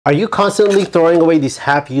Are you constantly throwing away these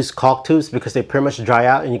half-used caulk tubes because they pretty much dry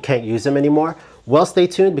out and you can't use them anymore? Well, stay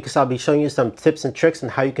tuned because I'll be showing you some tips and tricks on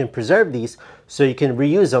how you can preserve these so you can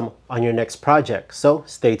reuse them on your next project. So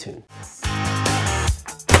stay tuned.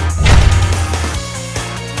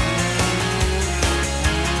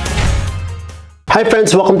 Hi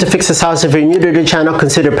friends, welcome to Fix This House. If you're new to the channel,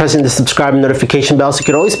 consider pressing the subscribe and notification bell so you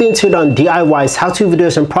can always be in tune on DIYs, how-to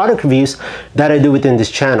videos, and product reviews that I do within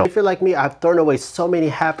this channel. If you're like me, I've thrown away so many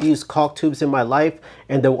half-used caulk tubes in my life,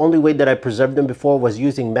 and the only way that I preserved them before was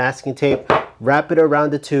using masking tape, wrap it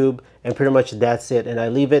around the tube, and pretty much that's it. And I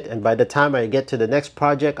leave it, and by the time I get to the next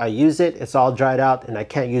project, I use it, it's all dried out, and I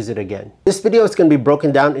can't use it again. This video is going to be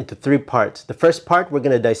broken down into 3 parts. The first part, we're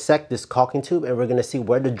going to dissect this caulking tube, and we're going to see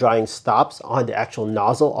where the drying stops on the actual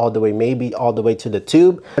nozzle, all the way, maybe all the way to the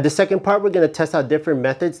tube. The second part, we're going to test out different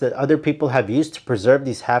methods that other people have used to preserve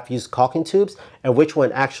these half-used caulking tubes, and which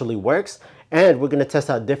one actually works. And we're going to test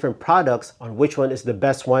out different products on which one is the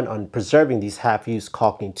best one on preserving these half-used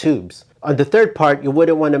caulking tubes. On the third part, you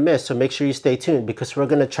wouldn't want to miss, so make sure you stay tuned because we're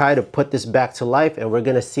going to try to put this back to life and we're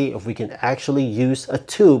going to see if we can actually use a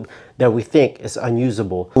tube that we think is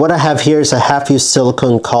unusable. What I have here is a half-used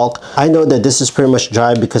silicone caulk. I know that this is pretty much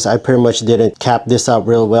dry because I pretty much didn't cap this out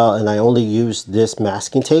real well and I only used this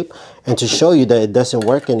masking tape. And to show you that it doesn't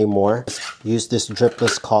work anymore, use this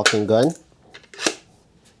dripless caulking gun.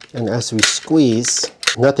 And as we squeeze,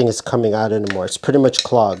 nothing is coming out anymore. It's pretty much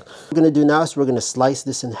clogged. What we're going to do now is we're going to slice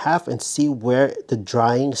this in half and see where the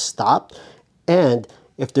drying stopped and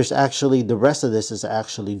if there's actually, the rest of this is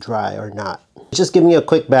actually dry or not. Just giving you a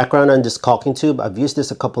quick background on this caulking tube. I've used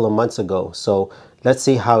this a couple of months ago, so let's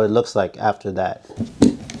see how it looks like after that.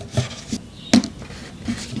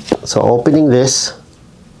 So opening this,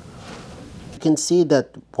 you can see that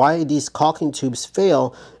why these caulking tubes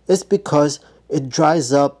fail is because it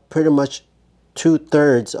dries up pretty much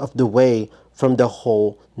 2/3 of the way from the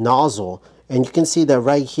whole nozzle. And you can see that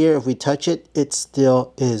right here, if we touch it, it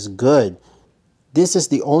still is good. This is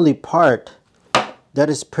the only part that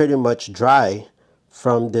is pretty much dry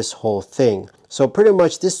from this whole thing. So pretty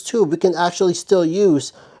much this tube we can actually still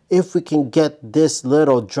use if we can get this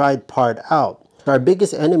little dried part out. Our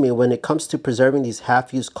biggest enemy when it comes to preserving these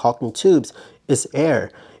half-used caulking tubes is air.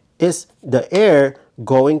 It's the air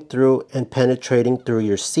going through and penetrating through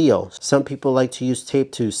your seal. Some people like to use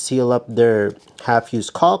tape to seal up their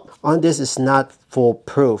half-used caulk. On this, it's not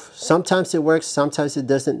foolproof. Sometimes it works, sometimes it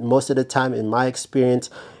doesn't. Most of the time, in my experience,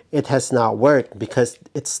 it has not worked because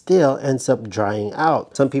it still ends up drying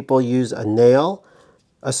out. Some people use a nail,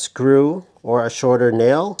 a screw, or a shorter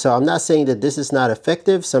nail. So I'm not saying that this is not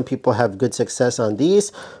effective. Some people have good success on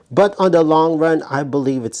these, but on the long run, I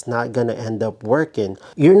believe it's not gonna end up working.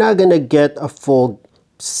 You're not gonna get a full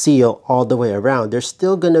seal all the way around. There's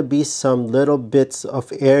still gonna be some little bits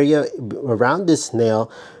of area around this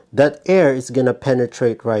nail that air is gonna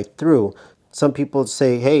penetrate right through. Some people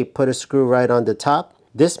say, hey, put a screw right on the top.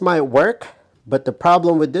 This might work, but the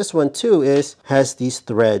problem with this one too is has these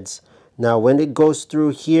threads. Now when it goes through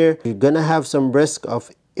here, you're gonna have some risk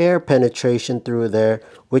of air penetration through there,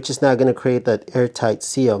 which is not gonna create that airtight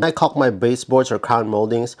seal. When I caulk my baseboards or crown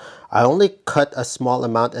moldings, I only cut a small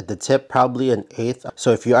amount at the tip, probably 1/8.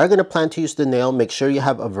 So if you are gonna plan to use the nail, make sure you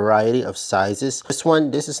have a variety of sizes.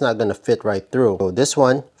 This is not gonna fit right through. So this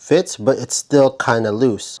one fits, but it's still kind of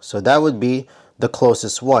loose. So that would be the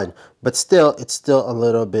closest one, but still, it's still a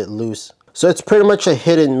little bit loose. So it's pretty much a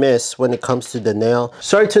hit and miss when it comes to the nail.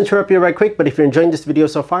 Sorry to interrupt you right quick, but if you're enjoying this video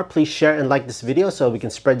so far, please share and like this video so we can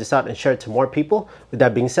spread this out and share it to more people. With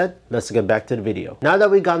that being said, let's get back to the video. Now that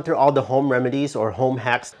we've gone through all the home remedies or home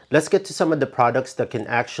hacks, let's get to some of the products that can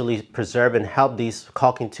actually preserve and help these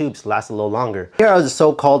caulking tubes last a little longer. Here are the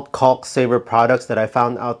so-called caulk saver products that I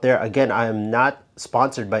found out there. Again, I am not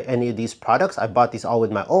sponsored by any of these products. I bought these all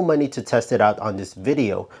with my own money to test it out on this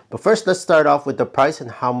video. But first, let's start off with the price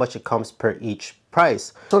and how much it comes per each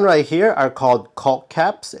price. This one right here are called caulk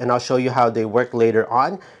caps, and I'll show you how they work later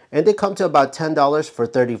on. And they come to about $10 for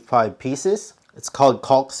 35 pieces. It's called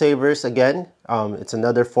caulk savers again. It's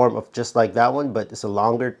another form of just like that one, but it's a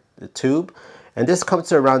longer tube. And this comes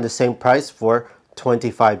to around the same price for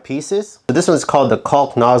 25 pieces. So this one's called the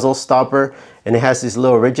caulk nozzle stopper, and it has these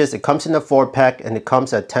little ridges. It comes in a 4-pack and it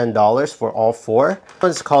comes at $10 for all 4. This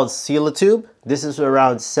one's called Seal-A-Tube. This is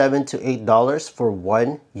around $7 to $8 for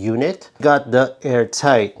 1 unit. Got the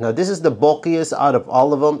airtight. Now this is the bulkiest out of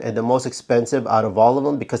all of them and the most expensive out of all of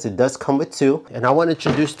them because it does come with 2. And I want to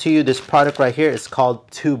introduce to you this product right here. It's called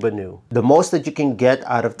Tubanu. The most that you can get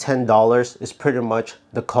out of $10 is pretty much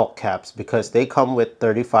the caulk caps because they come with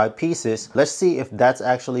 35 pieces. Let's see if that's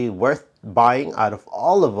actually worth buying out of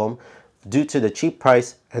all of them due to the cheap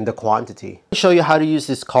price and the quantity. I'll show you how to use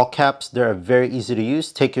these caulk caps. They're very easy to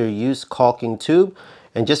use. Take your used caulking tube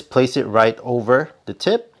and just place it right over the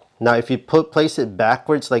tip. Now if you place it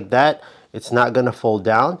backwards like that, it's not gonna fold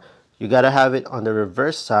down. You gotta have it on the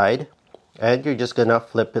reverse side, and you're just gonna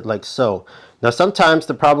flip it like so. Now sometimes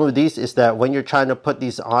the problem with these is that when you're trying to put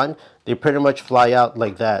these on, they pretty much fly out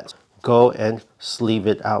like that. Go and sleeve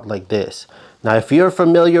it out like this. Now if you're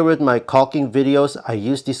familiar with my caulking videos, I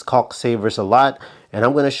use these caulk savers a lot, and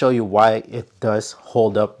I'm going to show you why it does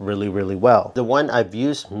hold up really well. The one I've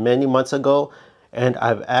used many months ago, and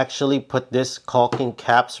I've actually put this caulking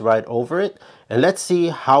caps right over it, and let's see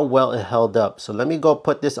how well it held up. So let me go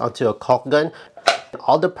put this onto a caulk gun.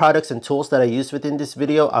 All the products and tools that I use within this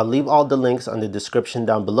video, I'll leave all the links on the description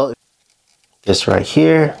down below. This right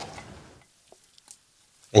here.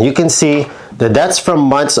 And you can see that that's from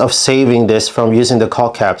months of saving this from using the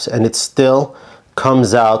caulk caps, and it still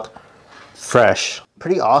comes out fresh.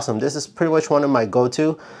 Pretty awesome. This is pretty much one of my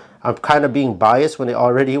go-to. I'm kind of being biased when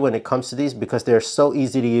it comes to these because they're so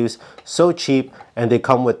easy to use, so cheap, and they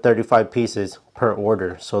come with 35 pieces per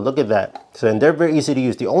order. So look at that. So, and they're very easy to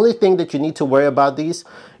use. The only thing that you need to worry about these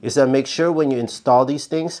is that make sure when you install these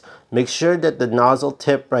things, make sure that the nozzle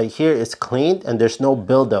tip right here is cleaned and there's no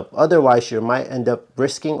buildup. Otherwise, you might end up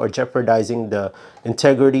risking or jeopardizing the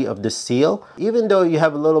integrity of the seal. Even though you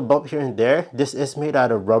have a little bump here and there, this is made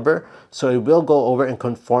out of rubber, so it will go over and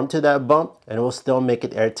conform to that bump, and it will still make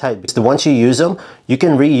it airtight. Because once you use them, you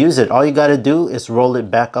can reuse it. All you got to do is roll it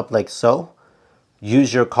back up like so.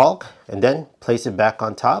 Use your caulk and then place it back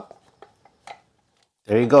on top.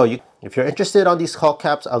 There you go. If you're interested on these caulk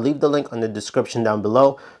caps, I'll leave the link on the description down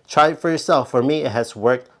below. Try it for yourself. For me, it has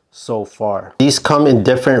worked so far. These come in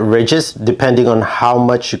different ridges depending on how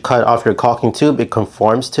much you cut off your caulking tube. It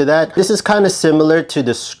conforms to that. This is kind of similar to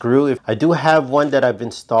the screw. I do have one that I've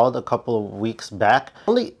installed a couple of weeks back.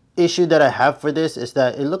 Only issue that I have for this is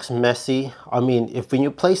that it looks messy. I mean, when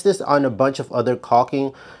you place this on a bunch of other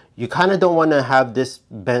caulking, you kind of don't want to have this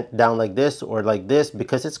bent down like this or like this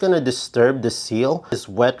because it's going to disturb the seal. It's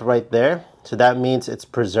wet right there, so that means it's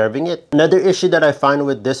preserving it. Another issue that I find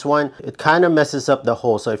with this one, it kind of messes up the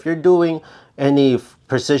hole. So if you're doing any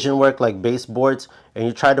precision work like baseboards and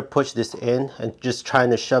you try to push this in and just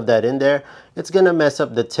trying to shove that in there, it's going to mess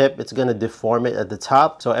up the tip. It's going to deform it at the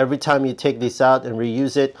top. So every time you take this out and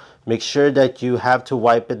reuse it, make sure that you have to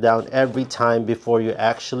wipe it down every time before you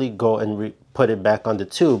actually go and put it back on the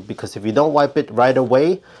tube, because if you don't wipe it right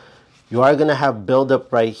away, you are going to have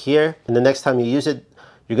buildup right here, and the next time you use it,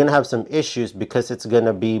 you're going to have some issues because it's going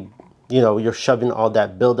to be, you know, you're shoving all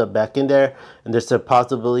that buildup back in there, and there's a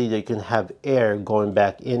possibility that you can have air going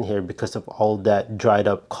back in here because of all that dried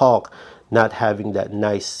up caulk not having that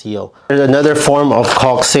nice seal. There's another form of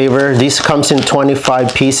caulk saver. These comes in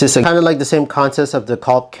 25 pieces, kind of like the same concept of the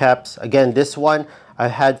caulk caps. Again, this one I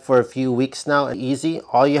had for a few weeks now. Easy.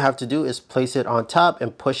 All you have to do is place it on top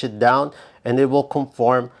and push it down, and it will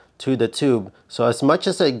conform to the tube. So as much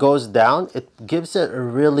as it goes down, it gives it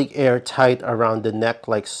really airtight around the neck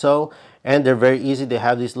like so. And they're very easy. They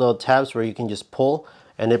have these little tabs where you can just pull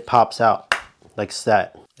and it pops out like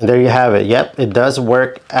that. And there you have it. Yep, it does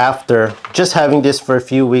work after just having this for a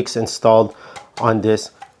few weeks installed on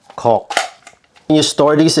this caulk. When you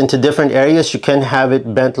store these into different areas, you can have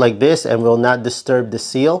it bent like this and will not disturb the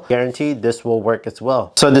seal. Guaranteed this will work as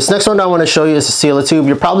well. So this next one I want to show you is a sealer tube.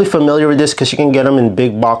 You're probably familiar with this because you can get them in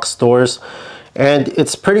big box stores, and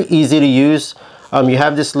it's pretty easy to use. You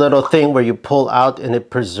have this little thing where you pull out and it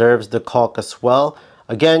preserves the caulk as well.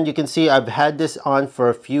 Again, you can see I've had this on for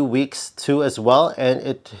a few weeks too as well, and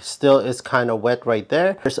it still is kind of wet right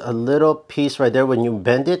there. There's a little piece right there. When you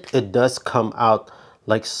bend it, it does come out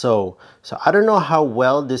like so. So I don't know how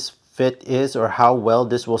well this fit is or how well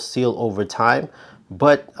this will seal over time,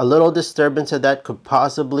 but a little disturbance of that could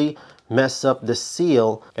possibly mess up the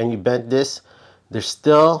seal. And you bend this, there's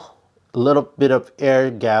still a little bit of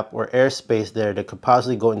air gap or air space there that could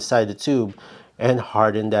possibly go inside the tube and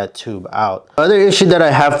harden that tube out. Other issue that I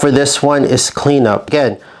have for this one is cleanup.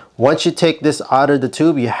 Again, once you take this out of the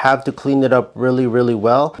tube, you have to clean it up really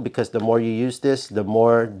well, because the more you use this, the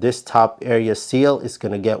more this top area seal is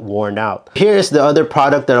going to get worn out. Here is the other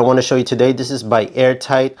product that I want to show you today. This is by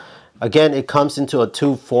Airtight. Again, it comes into a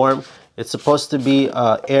tube form. It's supposed to be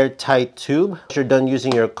an airtight tube. Once you're done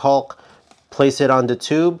using your caulk, place it on the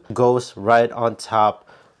tube, goes right on top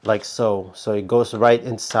like so. So it goes right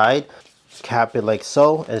inside. Cap it like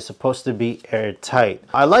so, and it's supposed to be airtight.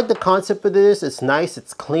 I like the concept of this. It's nice,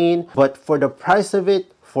 it's clean, but for the price of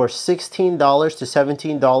it, for $16 to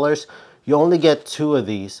 $17, you only get 2 of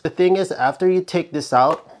these. The thing is, after you take this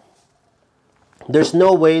out, there's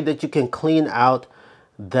no way that you can clean out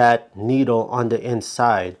that needle on the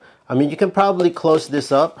inside. I mean, you can probably close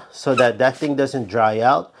this up so that that thing doesn't dry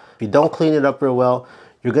out. If you don't clean it up real well,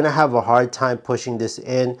 you're gonna have a hard time pushing this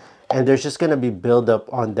in, and there's just gonna be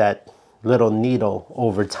buildup on that little needle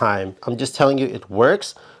over time. I'm just telling you, it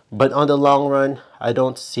works, but on the long run, I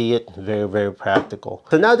don't see it very practical.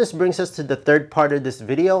 So now this brings us to the third part of this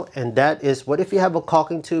video, and that is, what if you have a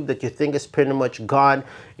caulking tube that you think is pretty much gone?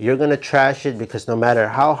 You're gonna trash it because no matter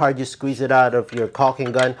how hard you squeeze it out of your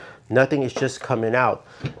caulking gun, nothing is just coming out.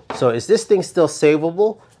 So is this thing still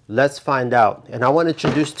savable? Let's find out. And I want to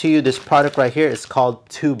introduce to you this product right here. It's called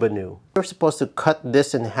Tubanew. We're supposed to cut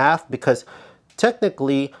this in half because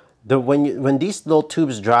technically, when these little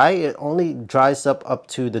tubes dry, it only dries up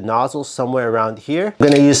to the nozzle somewhere around here. I'm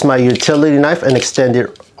gonna use my utility knife and extend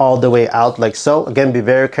it all the way out like so. Again, be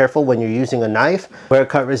very careful when you're using a knife. Wear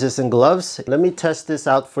cut resistant gloves. Let me test this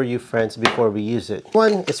out for you friends before we use it.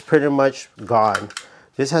 One is pretty much gone.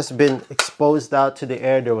 This has been exposed out to the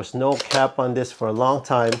air. There was no cap on this for a long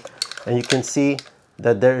time, and you can see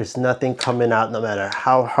that there is nothing coming out no matter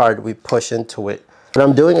how hard we push into it. What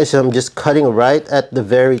I'm doing is I'm just cutting right at the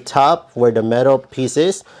very top where the metal piece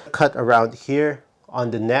is. Cut around here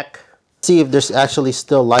on the neck. See if there's actually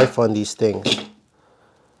still life on these things.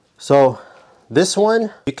 So this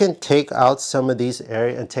one, you can take out some of these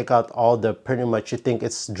areas and take out all the pretty much you think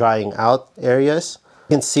it's drying out areas.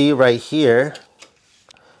 You can see right here,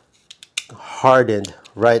 hardened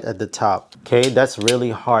right at the top. Okay, that's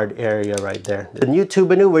really hard area right there. The new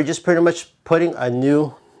Tubanew, we're just pretty much putting a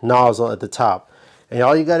new nozzle at the top. And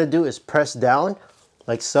all you got to do is press down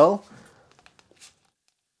like so,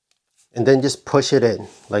 and then just push it in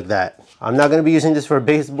like that. I'm not going to be using this for a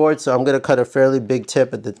baseboard, so I'm going to cut a fairly big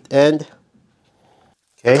tip at the end.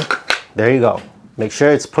 Okay, there you go. Make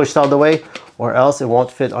sure it's pushed all the way or else it won't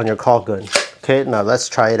fit on your caulk gun. Okay, now let's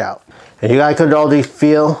try it out. And you guys could already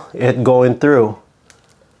feel it going through.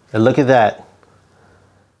 And look at that.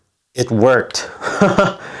 It worked.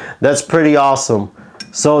 That's pretty awesome.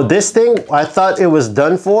 So this thing, I thought it was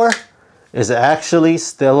done for, is actually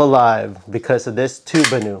still alive because of this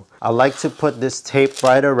Tubanew. I like to put this tape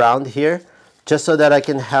right around here just so that I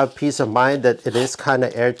can have peace of mind that it is kind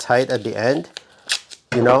of airtight at the end.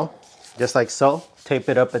 You know, just like so. Tape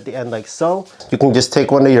it up at the end like so. You can just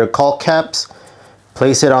take one of your caulk caps,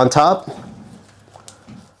 place it on top,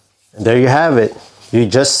 and there you have it. You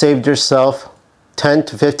just saved yourself $10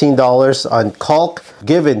 to $15 on caulk,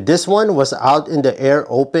 given this one was out in the air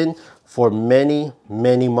open for many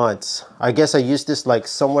months. I guess I used this like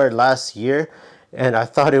somewhere last year and I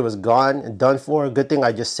thought it was gone and done for. Good thing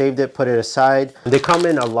I just saved it, put it aside. They come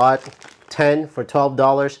in a lot, 10 for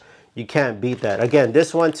 $12. You can't beat that. Again,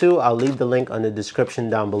 this one too, I'll leave the link on the description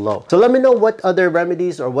down below. So let me know what other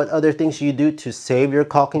remedies or what other things you do to save your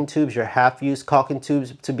caulking tubes, your half-used caulking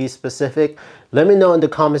tubes to be specific. Let me know in the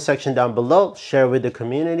comment section down below, share with the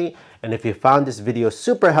community. And if you found this video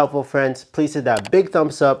super helpful, friends, please hit that big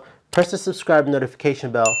thumbs up, press the subscribe notification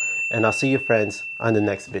bell, and I'll see you friends on the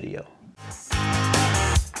next video.